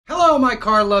Hello, my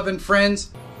car-loving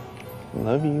friends.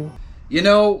 Love you. You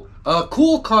know, a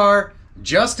cool car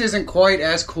just isn't quite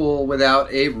as cool without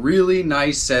a really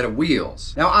nice set of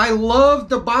wheels. Now, I love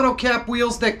the bottle cap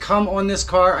wheels that come on this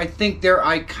car. I think they're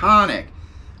iconic.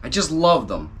 I just love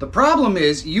them. The problem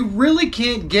is you really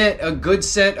can't get a good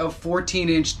set of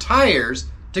 14-inch tires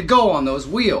to go on those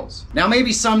wheels. Now,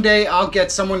 maybe someday I'll get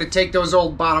someone to take those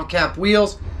old bottle cap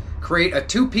wheels, create a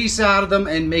two-piece out of them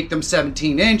and make them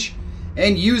 17-inch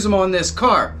and use them on this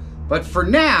car. But for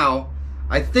now,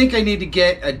 I think I need to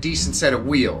get a decent set of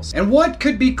wheels. And what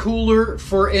could be cooler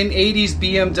for an 80s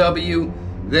BMW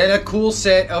than a cool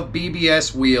set of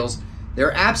BBS wheels?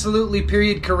 They're absolutely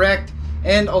period correct,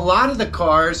 and a lot of the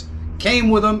cars came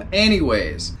with them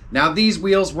anyways. Now, these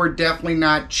wheels were definitely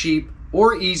not cheap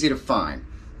or easy to find,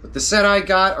 but the set I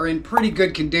got are in pretty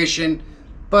good condition,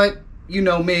 but you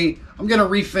know me, I'm gonna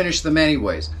refinish them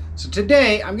anyways. So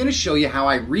today, I'm gonna show you how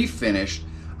I refinished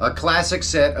a classic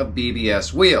set of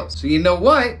BBS wheels. So you know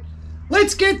what?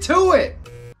 Let's get to it!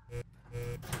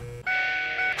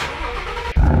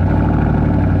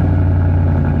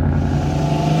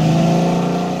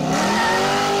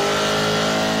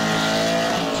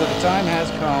 So the time has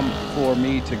come for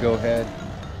me to go ahead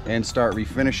and start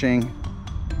refinishing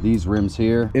these rims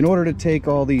here. In order to take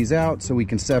all these out so we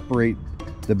can separate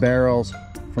the barrels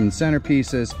from the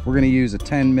centerpieces, we're gonna use a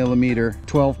 10mm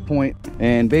 12 point,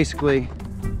 and basically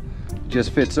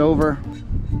just fits over.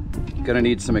 Gonna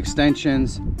need some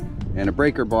extensions and a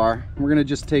breaker bar. We're gonna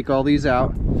just take all these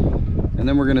out and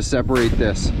then we're gonna separate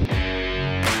this.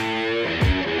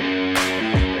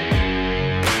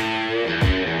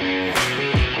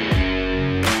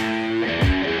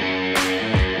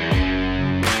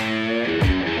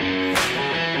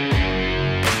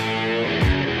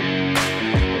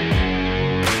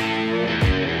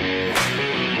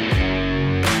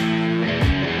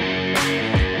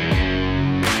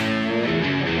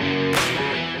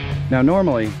 Now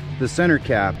normally, the center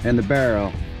cap and the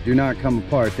barrel do not come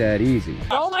apart that easy.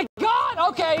 Oh my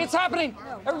God, okay, it's happening.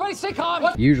 Everybody stay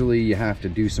calm. Usually you have to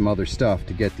do some other stuff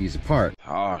to get these apart.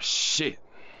 Oh shit,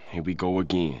 here we go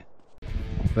again.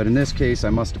 But in this case, I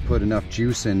must have put enough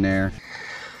juice in there.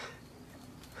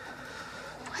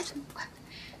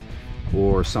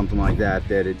 Or something like that,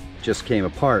 that it just came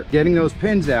apart. Getting those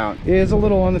pins out is a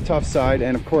little on the tough side,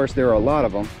 and of course there are a lot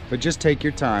of them, but just take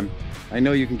your time. I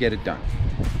know you can get it done.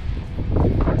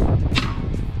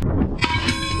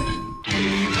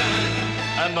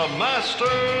 And the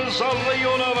masters of the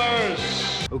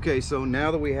universe. Okay, so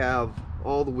now that we have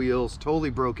all the wheels totally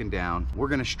broken down, we're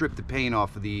gonna strip the paint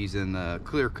off of these in the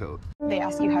clear coat. They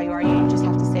ask you how you are, you just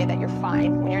have to say that you're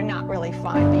fine when you're not really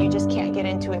fine, but you just can't get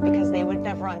into it because they would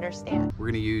never understand. We're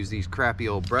gonna use these crappy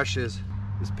old brushes,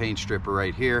 this paint stripper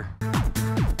right here,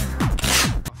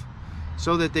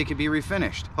 so that they can be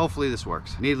refinished. Hopefully this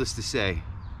works. Needless to say,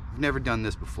 I've never done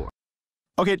this before.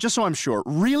 Okay, just so I'm sure,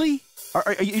 really?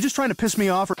 Are you just trying to piss me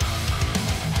off? Or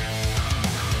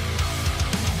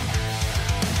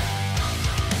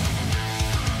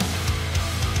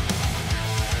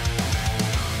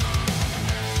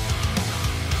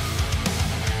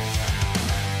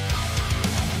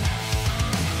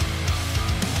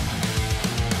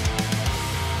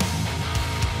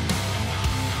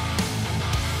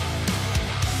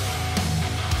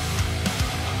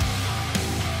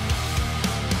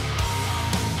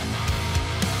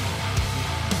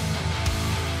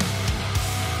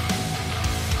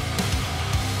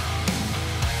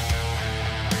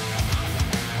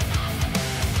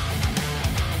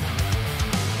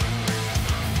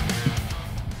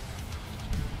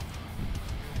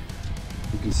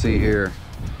You can see here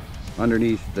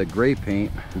underneath the gray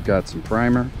paint we've got some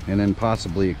primer and then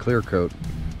possibly a clear coat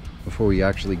before we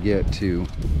actually get to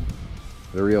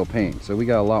the real paint. So we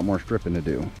got a lot more stripping to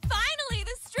do. Finally,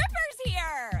 the stripper's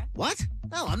here! What?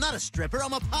 No, I'm not a stripper,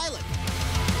 I'm a pilot.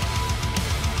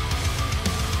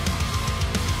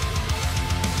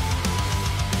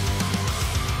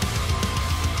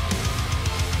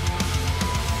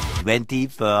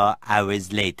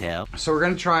 Hours later. So we're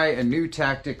gonna try a new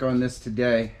tactic on this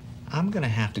today. I'm gonna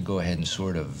have to go ahead and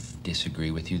sort of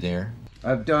disagree with you there.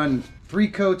 I've done 3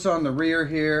 coats on the rear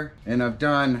here, and I've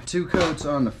done 2 coats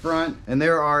on the front, and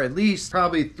there are at least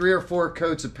probably 3 or 4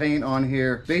 coats of paint on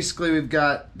here. Basically, we've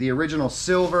got the original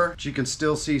silver, which you can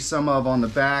still see some of on the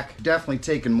back. Definitely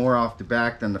taken more off the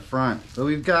back than the front. So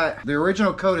we've got the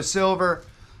original coat of silver,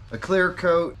 a clear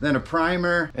coat, then a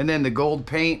primer, and then the gold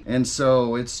paint. And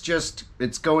so it's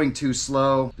going too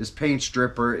slow. This paint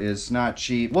stripper is not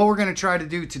cheap. What we're gonna try to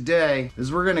do today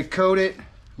is we're gonna coat it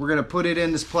We're gonna put it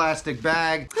in this plastic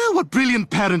bag. Oh, what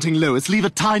brilliant parenting, Lois. Leave a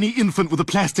tiny infant with a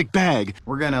plastic bag.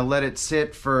 We're gonna let it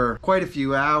sit for quite a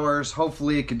few hours.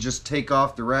 Hopefully it could just take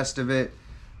off the rest of it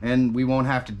and we won't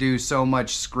have to do so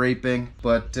much scraping.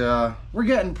 But we're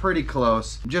getting pretty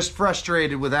close. I'm just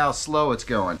frustrated with how slow it's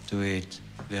going. Do it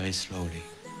very slowly.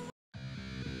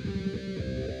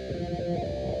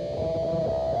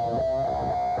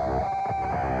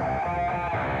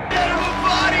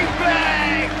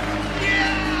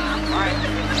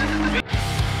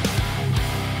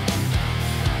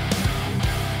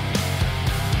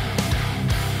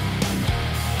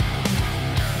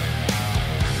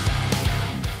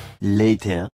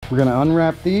 Later. We're gonna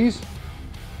unwrap these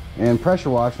and pressure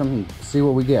wash them and see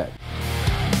what we get.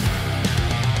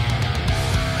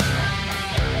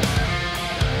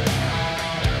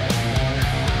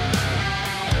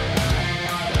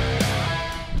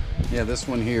 Yeah, this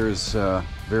one here is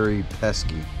very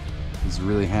pesky. He's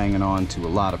really hanging on to a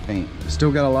lot of paint.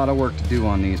 Still got a lot of work to do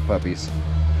on these puppies,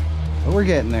 but we're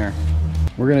getting there.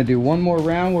 We're gonna do one more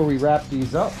round where we wrap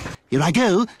these up. Here I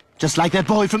go, just like that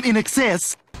boy from In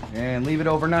Excess. And leave it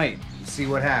overnight and see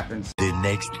what happens. The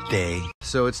next day.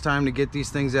 So it's time to get these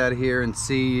things out of here and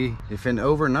see if an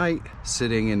overnight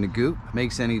sitting in the goop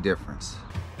makes any difference.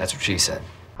 That's what she said.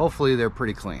 Hopefully they're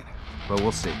pretty clean, but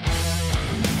we'll see.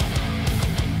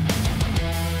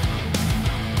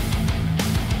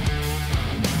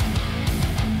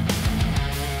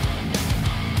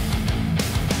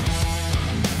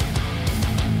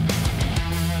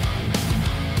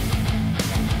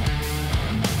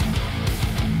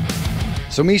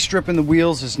 So me stripping the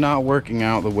wheels is not working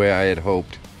out the way I had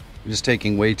hoped. It's just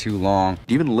taking way too long.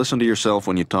 Do you even listen to yourself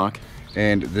when you talk?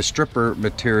 And the stripper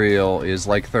material is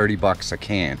like 30 bucks a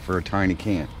can for a tiny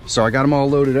can. So I got them all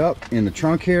loaded up in the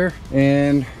trunk here,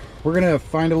 and we're gonna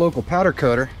find a local powder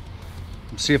coater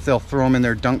and see if they'll throw them in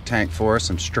their dunk tank for us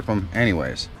and strip them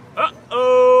anyways.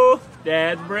 Uh-oh,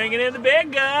 Dad's bringing in the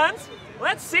big guns.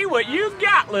 Let's see what you've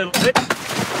got, little bitch.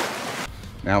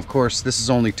 Now, of course, this is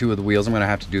only 2 of the wheels. I'm gonna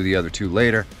have to do the other 2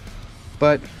 later,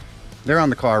 but they're on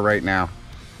the car right now.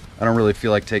 I don't really feel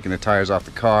like taking the tires off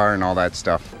the car and all that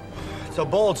stuff. It's a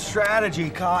bold strategy,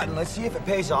 Cotton. Let's see if it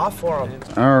pays off for them.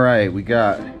 All right, we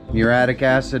got muriatic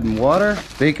acid and water,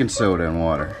 baking soda and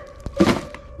water.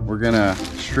 We're gonna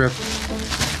strip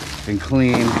and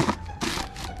clean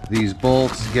these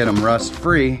bolts, get them rust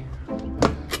free,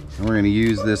 and we're gonna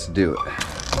use this to do it.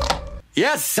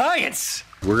 Yes, science!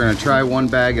 We're gonna try one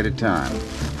bag at a time.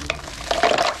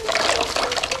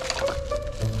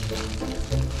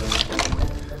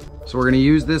 So we're gonna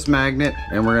use this magnet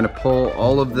and we're gonna pull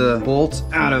all of the bolts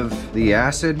out of the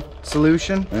acid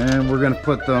solution and we're gonna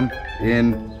put them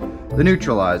in the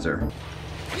neutralizer.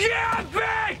 Yeah,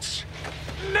 bitch!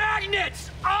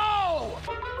 Magnets! Oh!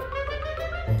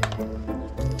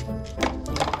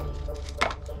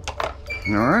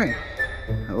 All right,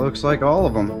 it looks like all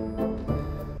of them.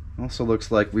 Also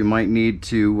looks like we might need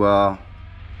to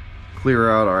clear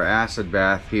out our acid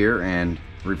bath here and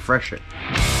refresh it.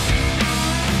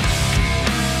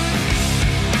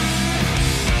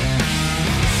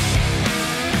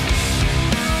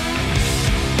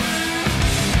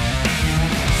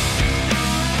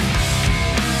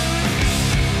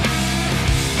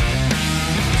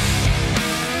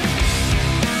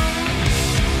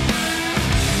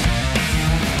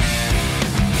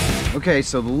 Okay,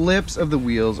 so the lips of the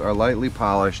wheels are lightly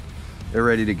polished. They're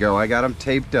ready to go. I got them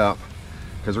taped up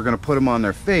because we're gonna put them on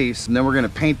their face and then we're gonna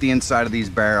paint the inside of these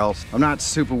barrels. I'm not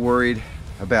super worried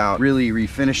about really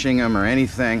refinishing them or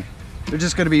anything. They're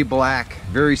just gonna be black,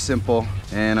 very simple,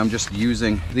 and I'm just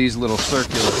using these little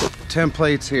circular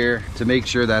templates here to make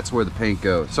sure that's where the paint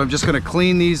goes. So I'm just gonna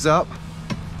clean these up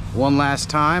one last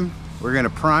time. We're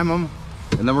gonna prime them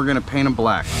and then we're gonna paint them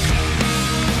black.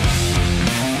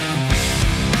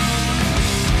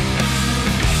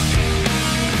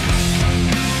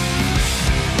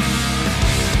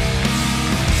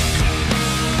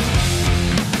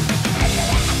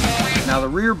 Now the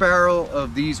rear barrel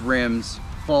of these rims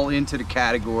fall into the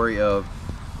category of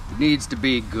needs to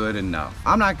be good enough.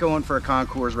 I'm not going for a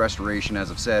concours restoration as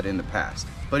I've said in the past,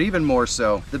 but even more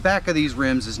so, the back of these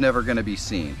rims is never going to be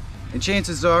seen. And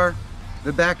chances are,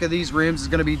 the back of these rims is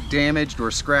going to be damaged or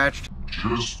scratched.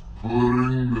 Just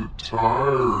putting the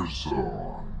tires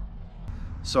on.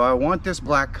 So I want this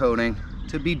black coating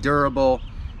to be durable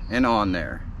and on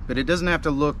there. But it doesn't have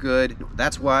to look good.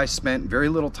 That's why I spent very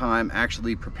little time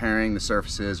actually preparing the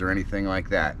surfaces or anything like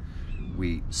that.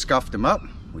 We scuffed them up,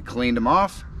 we cleaned them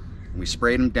off, and we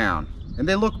sprayed them down. And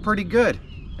they look pretty good,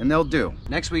 and they'll do.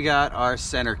 Next we got our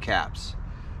center caps.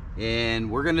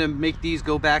 And we're gonna make these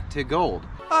go back to gold.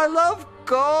 I love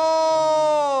gold.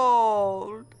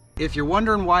 If you're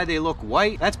wondering why they look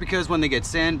white, that's because when they get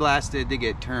sandblasted, they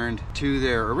get turned to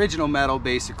their original metal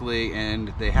basically,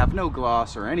 and they have no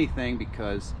gloss or anything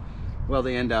because, well,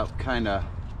 they end up kind of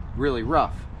really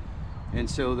rough. And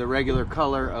so the regular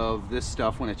color of this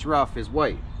stuff when it's rough is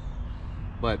white.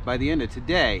 But by the end of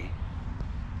today,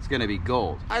 it's gonna be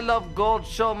gold. I love gold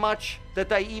so much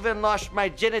that I even lost my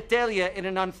genitalia in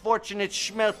an unfortunate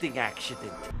smelting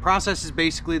accident. Process is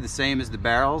basically the same as the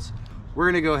barrels. We're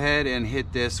gonna go ahead and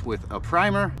hit this with a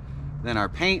primer, then our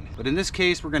paint. But in this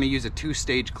case, we're gonna use a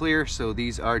 2-stage clear, so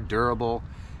these are durable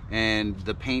and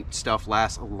the paint stuff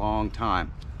lasts a long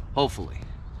time, hopefully.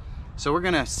 So we're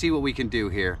gonna see what we can do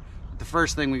here. The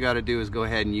first thing we gotta do is go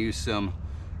ahead and use some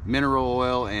mineral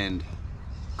oil and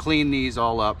clean these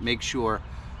all up, make sure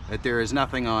that there is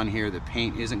nothing on here that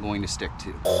paint isn't going to stick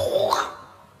to.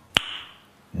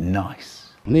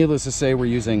 Nice. Needless to say, we're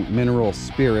using mineral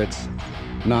spirits,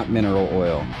 not mineral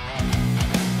oil.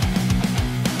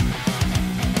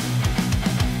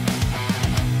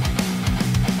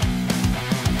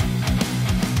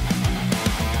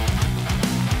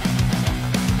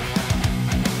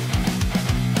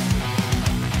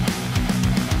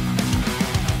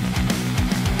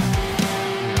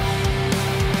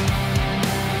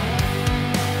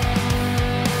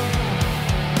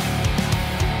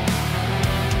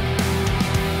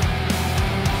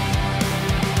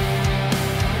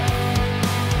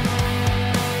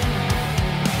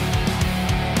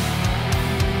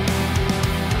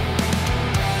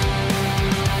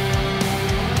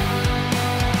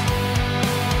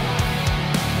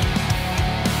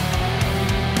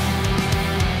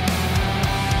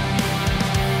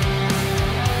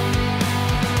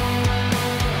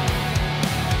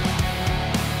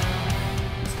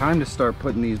 Time to start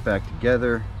putting these back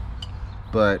together,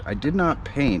 but I did not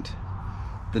paint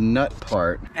the nut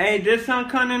part. Hey, did some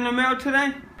come in the mail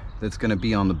today? That's gonna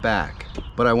be on the back,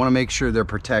 but I want to make sure they're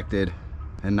protected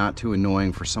and not too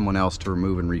annoying for someone else to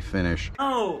remove and refinish.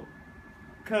 Oh,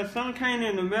 cause some came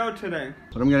in the mail today.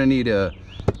 But I'm gonna need a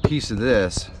piece of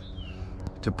this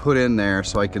to put in there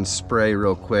so I can spray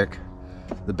real quick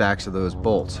the backs of those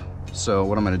bolts. So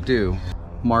what I'm gonna do,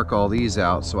 mark all these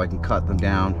out so I can cut them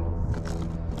down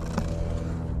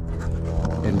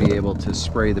and be able to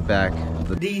spray the back.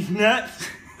 These nuts.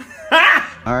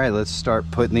 All right, let's start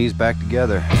putting these back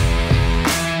together.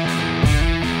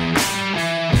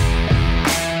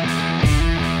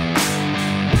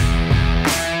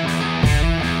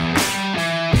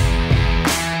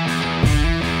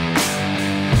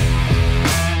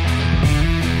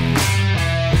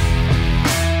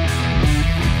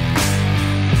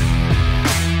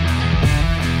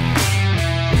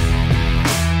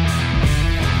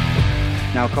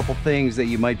 Now, a couple things that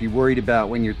you might be worried about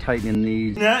when you're tightening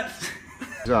these nuts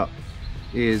up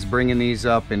is bringing these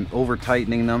up and over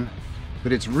tightening them.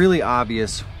 But it's really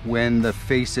obvious when the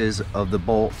faces of the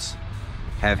bolts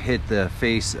have hit the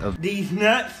face of these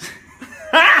nuts.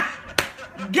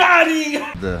 Got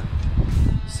him! The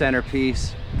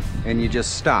centerpiece, and you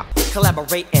just stop.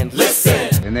 Collaborate and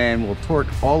listen. And then we'll torque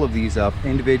all of these up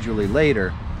individually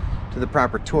later to the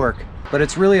proper torque. But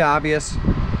it's really obvious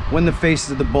when the faces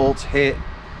of the bolts hit,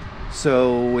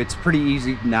 so it's pretty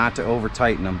easy not to over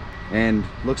tighten them. And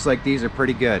looks like these are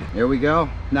pretty good. There we go,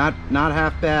 not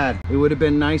half bad. It would have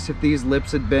been nice if these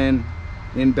lips had been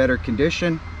in better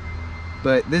condition,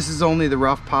 but this is only the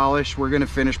rough polish. We're gonna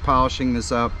finish polishing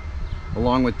this up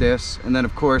along with this. And then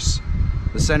of course,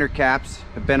 the center caps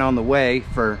have been on the way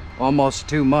for almost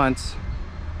 2 months.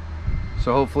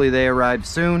 So hopefully they arrive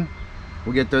soon.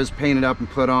 We'll get those painted up and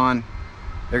put on.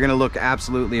 They're gonna look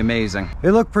absolutely amazing. They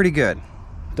look pretty good.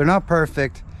 They're not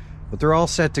perfect, but they're all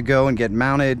set to go and get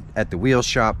mounted at the wheel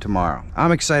shop tomorrow.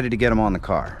 I'm excited to get them on the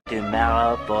car.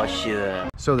 Tomorrow for sure.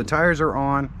 So the tires are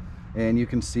on, and you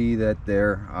can see that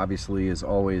there obviously is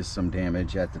always some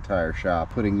damage at the tire shop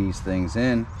putting these things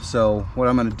in. So what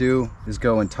I'm gonna do is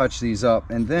go and touch these up,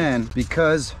 and then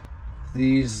because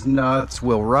these nuts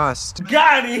will rust.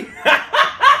 Got him!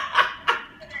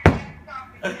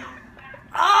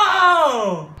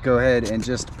 Oh! Go ahead and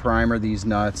just primer these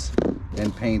nuts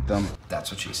and paint them. That's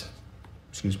what she said.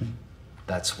 Excuse me?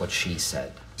 That's what she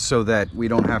said. So that we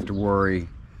don't have to worry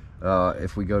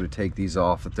if we go to take these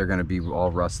off that they're going to be all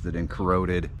rusted and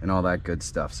corroded and all that good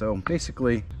stuff. So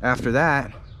basically after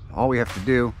that, all we have to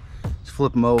do is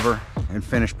flip them over and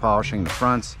finish polishing the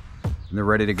fronts, and they're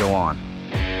ready to go on.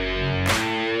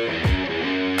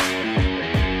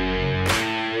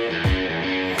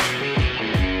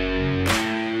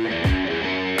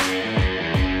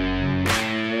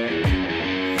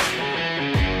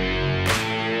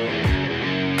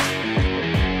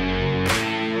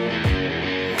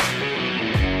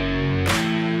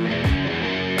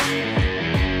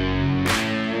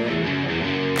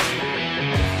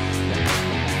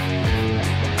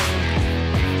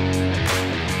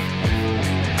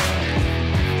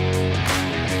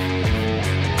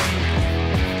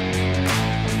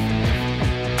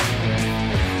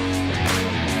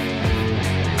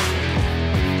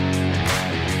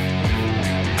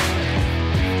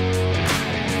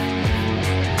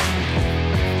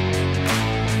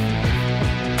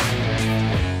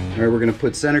 All right, we're gonna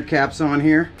put center caps on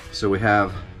here. So we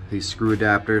have these screw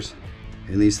adapters,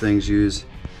 and these things use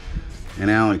an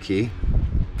Allen key.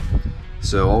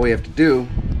 So all we have to do,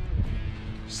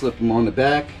 slip them on the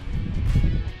back,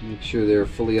 make sure they're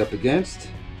fully up against,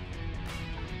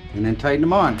 and then tighten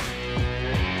them on.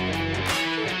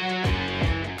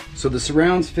 So the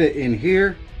surrounds fit in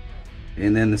here,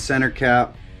 and then the center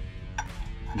cap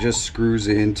just screws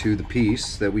into the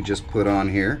piece that we just put on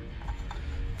here.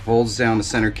 Holds down the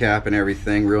center cap and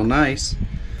everything real nice.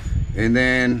 And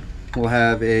then we'll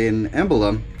have an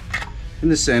emblem in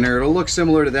the center. It'll look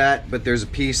similar to that, but there's a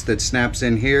piece that snaps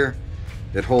in here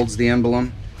that holds the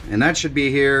emblem. And that should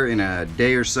be here in a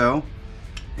day or so.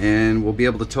 And we'll be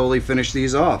able to totally finish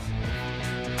these off.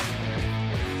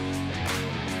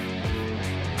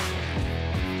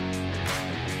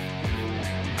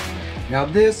 Now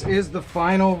this is the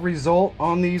final result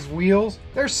on these wheels.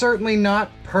 They're certainly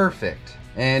not perfect.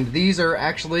 And these are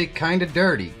actually kind of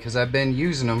dirty because I've been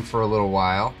using them for a little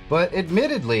while. But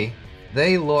admittedly,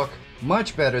 they look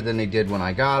much better than they did when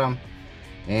I got them.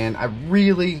 And I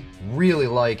really, really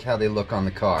like how they look on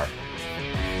the car.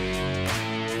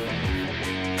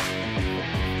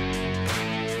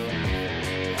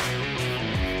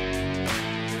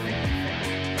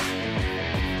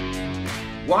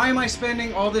 Why am I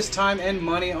spending all this time and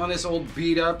money on this old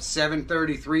beat up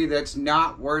 733 that's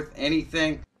not worth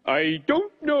anything? I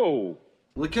don't know.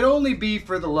 Well, it could only be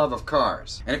for the love of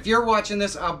cars. And if you're watching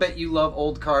this, I'll bet you love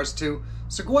old cars too.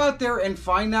 So go out there and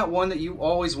find that one that you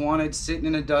always wanted sitting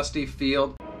in a dusty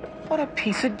field. What a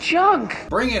piece of junk.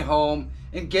 Bring it home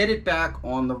and get it back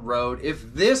on the road.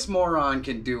 If this moron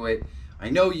can do it, I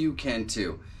know you can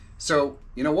too. So,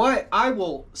 you know what? I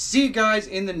will see you guys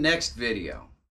in the next video.